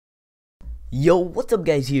Yo, what's up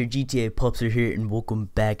guys, here GTA Pups are here and welcome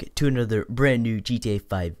back to another brand new GTA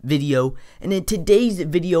 5 video. And in today's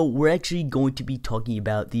video, we're actually going to be talking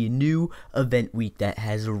about the new event week that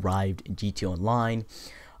has arrived in GTA Online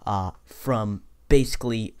from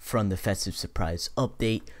the Festive Surprise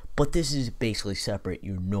update. But this is basically separate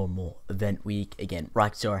your normal event week. Again,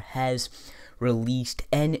 Rockstar has released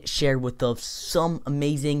and shared with us some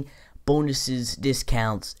amazing bonuses,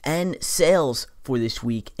 discounts, and sales for this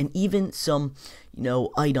week, and even some,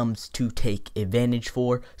 items to take advantage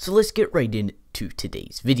for. So let's get right into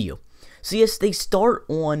today's video. So yes, they start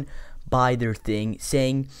on by their thing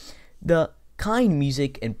saying the Kind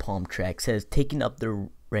Music and Palm Tracks has taken up their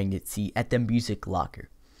residency at the Music Locker.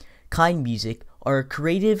 Kind Music are a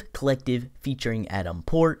creative collective featuring Adam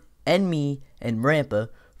Port and me and Rampa,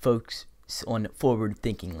 folks on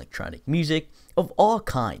forward-thinking electronic music of all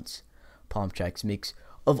kinds. Palm Tracks mix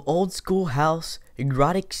of old school house,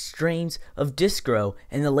 erotic strains of disco,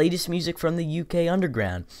 and the latest music from the UK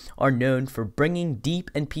underground are known for bringing deep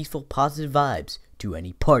and peaceful positive vibes to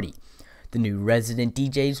any party. The new resident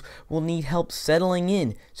DJs will need help settling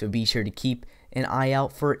in, so be sure to keep an eye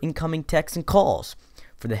out for incoming texts and calls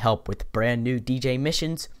for the help with brand new DJ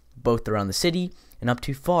missions, both around the city and up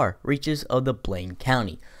to far reaches of the Blaine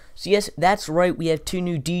County. So yes, that's right, we have two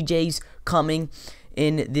new DJs coming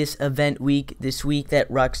in this event week, this week that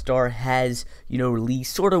Rockstar has,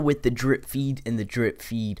 released, sort of with the drip feed and the drip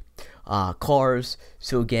feed cars.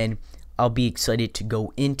 So again, I'll be excited to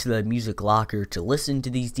go into the Music Locker to listen to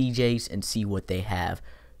these DJs and see what they have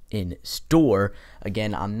in store.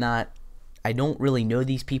 Again, I don't really know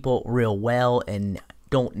these people real well and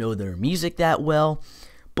don't know their music that well,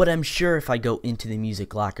 but I'm sure if I go into the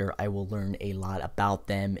Music Locker, I will learn a lot about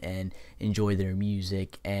them and enjoy their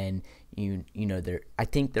music. And I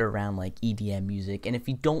think they're around like EDM music. And if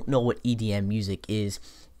you don't know what EDM music is,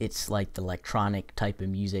 it's like the electronic type of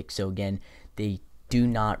music. So again, they do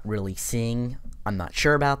not really sing. I'm not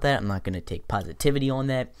sure about that. I'm not going to take positivity on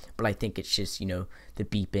that, but I think it's just, the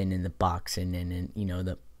beeping and the boxing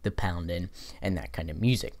and the pounding and that kind of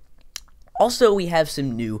music. Also, we have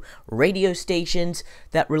some new radio stations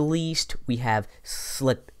that released. We have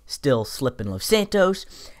Still Slippin' Los Santos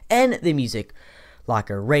and the Music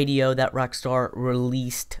Locker Radio that Rockstar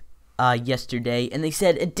released yesterday. And they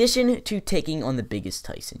said, addition to taking on the biggest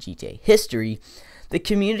heist in GTA history, the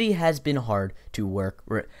community has been hard to work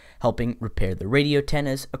helping repair the radio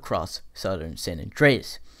antennas across southern San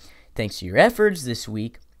Andreas. Thanks to your efforts, this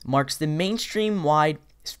week marks the mainstream-wide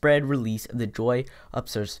spread release of the Joy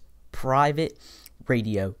Upstairs private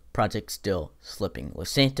radio project Still Slipping Los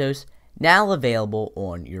Santos, now available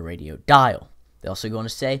on your radio dial. They're also going to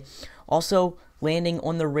say, also landing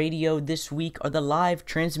on the radio this week are the live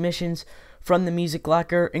transmissions from the Music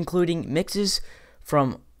Locker, including mixes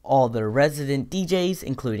from all the resident DJs,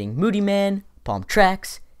 including Moody Man, Palm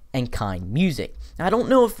Tracks, and Kind Music. Now, I don't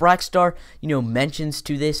know if Rockstar, mentions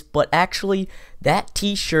to this, but actually that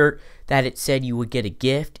t-shirt that it said you would get a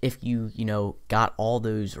gift if you, got all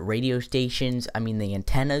those radio stations, the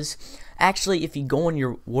antennas. Actually, if you go in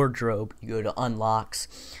your wardrobe, you go to unlocks,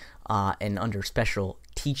 and under special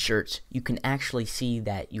t-shirts, you can actually see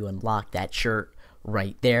that you unlock that shirt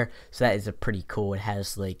right there. So that is a pretty cool. It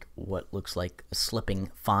has like what looks like a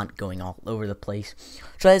slipping font going all over the place.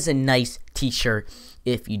 So that is a nice t-shirt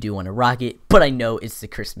if you do want to rock it. But I know it's the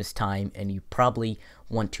Christmas time and you probably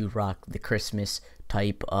want to rock the Christmas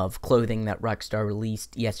type of clothing that Rockstar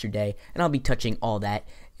released yesterday, and I'll be touching all that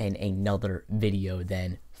in another video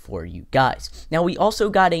then for you guys. Now, we also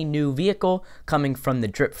got a new vehicle coming from the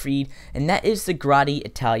drip feed, and that is the Grotti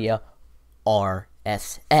Italia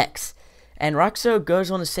RSX. And Rockstar goes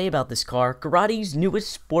on to say about this car, Grotti's newest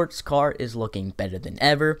sports car is looking better than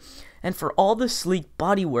ever, and for all the sleek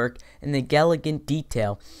bodywork and the elegant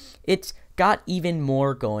detail, it's got even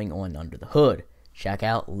more going on under the hood. Check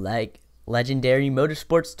out Legendary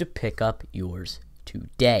Motorsports to pick up yours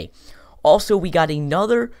today. Also, we got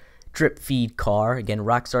another drip feed car. Again,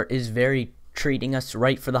 Rockstar is very treating us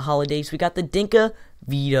right for the holidays. We got the Dinka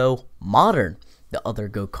Vito Modern, the other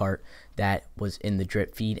go-kart that was in the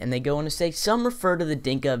drip feed, and they go on to say some refer to the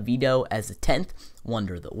Dinka Vito as the 10th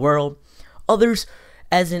wonder of the world, others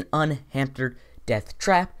as an unhampered death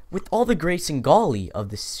trap with all the grace and golly of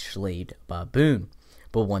the slaved baboon.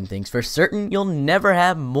 But one thing's for certain, you'll never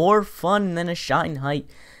have more fun than a shine height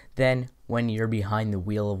than when you're behind the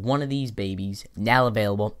wheel of one of these babies, now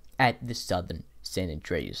available at the Southern San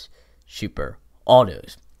Andreas Super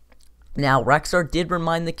Autos. Now, Rockstar did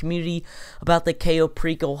remind the community about the KO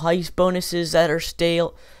Preco heist bonuses that are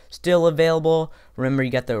still available. Remember,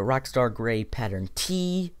 you got the Rockstar Gray Pattern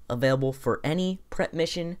T available for any prep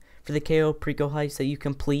mission for the KO Preco heist that you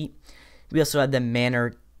complete. We also have the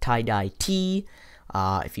Manor Tie-Dye Tee.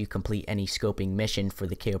 If you complete any scoping mission for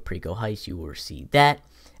the KO Preco heist, you will receive that.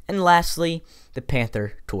 And lastly, the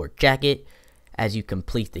Panther Tour Jacket as you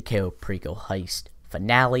complete the KO Preco heist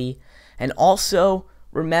finale. And also,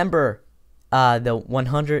 remember the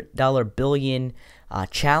 $100 billion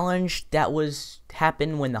challenge that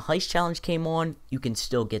happened when the heist challenge came on. You can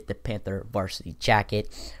still get the Panther varsity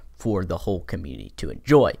jacket for the whole community to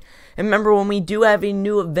enjoy. And remember, when we do have a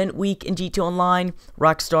new event week in GT Online,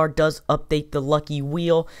 Rockstar does update the Lucky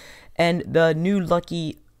Wheel, and the new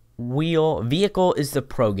Lucky Wheel vehicle is the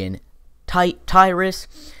Progan Tyrus.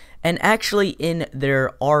 And actually, in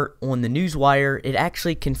their art on the Newswire, it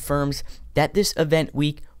actually confirms that this event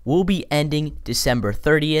week will be ending December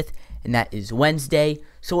 30th, and that is Wednesday.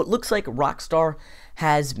 So it looks like Rockstar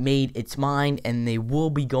has made its mind, and they will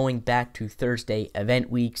be going back to Thursday event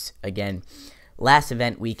weeks. Again, last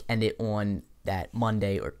event week ended on that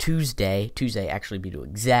Monday or Tuesday. Tuesday actually, be to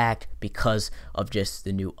exact, because of just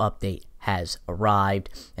the new update has arrived,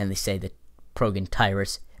 and they say that Progan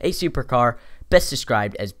Tyrus, a supercar, best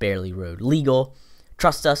described as barely road legal.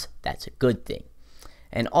 Trust us, that's a good thing.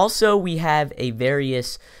 And also, we have a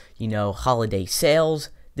various, holiday sales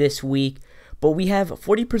this week. But we have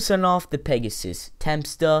 40% off the Pegasus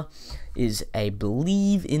Tempesta. Is, I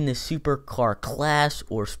believe, in the supercar class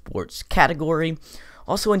or sports category.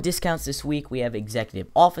 Also in discounts this week, we have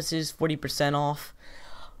Executive Offices, 40% off.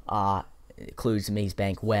 It includes Maze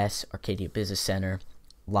Bank West, Arcadia Business Center,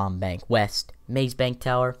 Lom Bank West, Maze Bank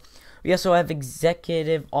Tower. We also have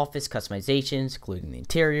Executive Office customizations, including the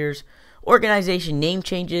interiors, organization name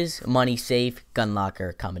changes, money safe, gun locker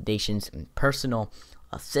accommodations, and personal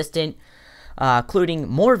assistant, including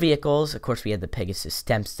more vehicles. Of course, we have the Pegasus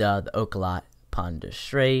Tempesta, the Ocelot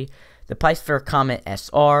Pondestray, the Piper Comet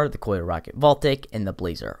SR, the Coil Rocket Voltic, and the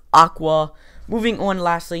Blazer Aqua. Moving on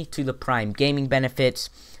lastly to the Prime Gaming benefits,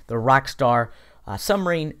 the Rockstar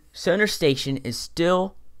Submarine Sonar Station is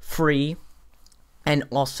still free, and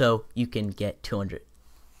also you can get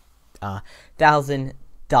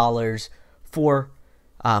 $200,000 for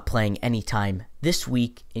playing anytime this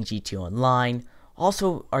week in GT Online.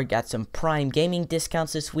 Also, got some Prime Gaming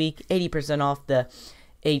discounts this week. 80% off the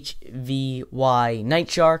HVY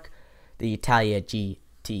Night Shark, the Italia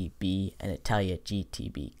GTB, and Italia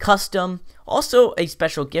GTB Custom. Also, a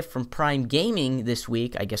special gift from Prime Gaming this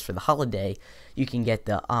week, I guess for the holiday. You can get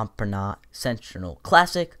the Ampernaut Sentinel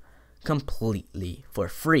Classic completely for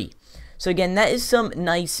free. So again, that is some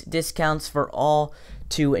nice discounts for all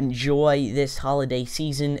to enjoy this holiday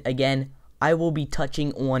season. Again, I will be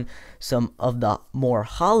touching on some of the more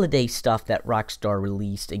holiday stuff that Rockstar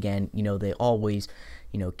released. Again, they always,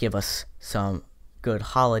 give us some good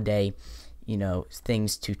holiday,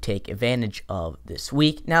 things to take advantage of this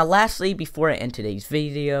week. Now, lastly, before I end today's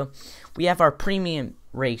video, we have our premium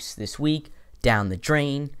race this week, Down the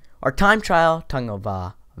Drain, our time trial,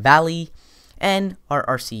 Tonga Valley, and our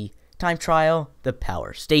RC time trial, the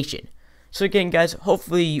Power Station. So again, guys,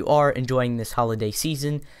 hopefully you are enjoying this holiday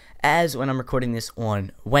season, as when I'm recording this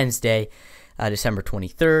on Wednesday, December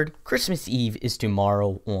 23rd. Christmas Eve is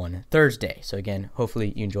tomorrow on Thursday. So again,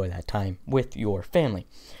 hopefully you enjoy that time with your family.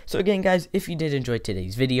 So again, guys, if you did enjoy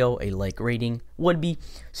today's video, a like rating would be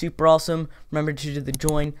super awesome. Remember to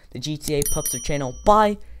join the GTA Pupster channel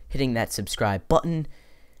by hitting that subscribe button.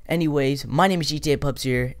 Anyways, my name is GTA Pups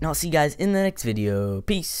here, and I'll see you guys in the next video.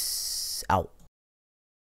 Peace out.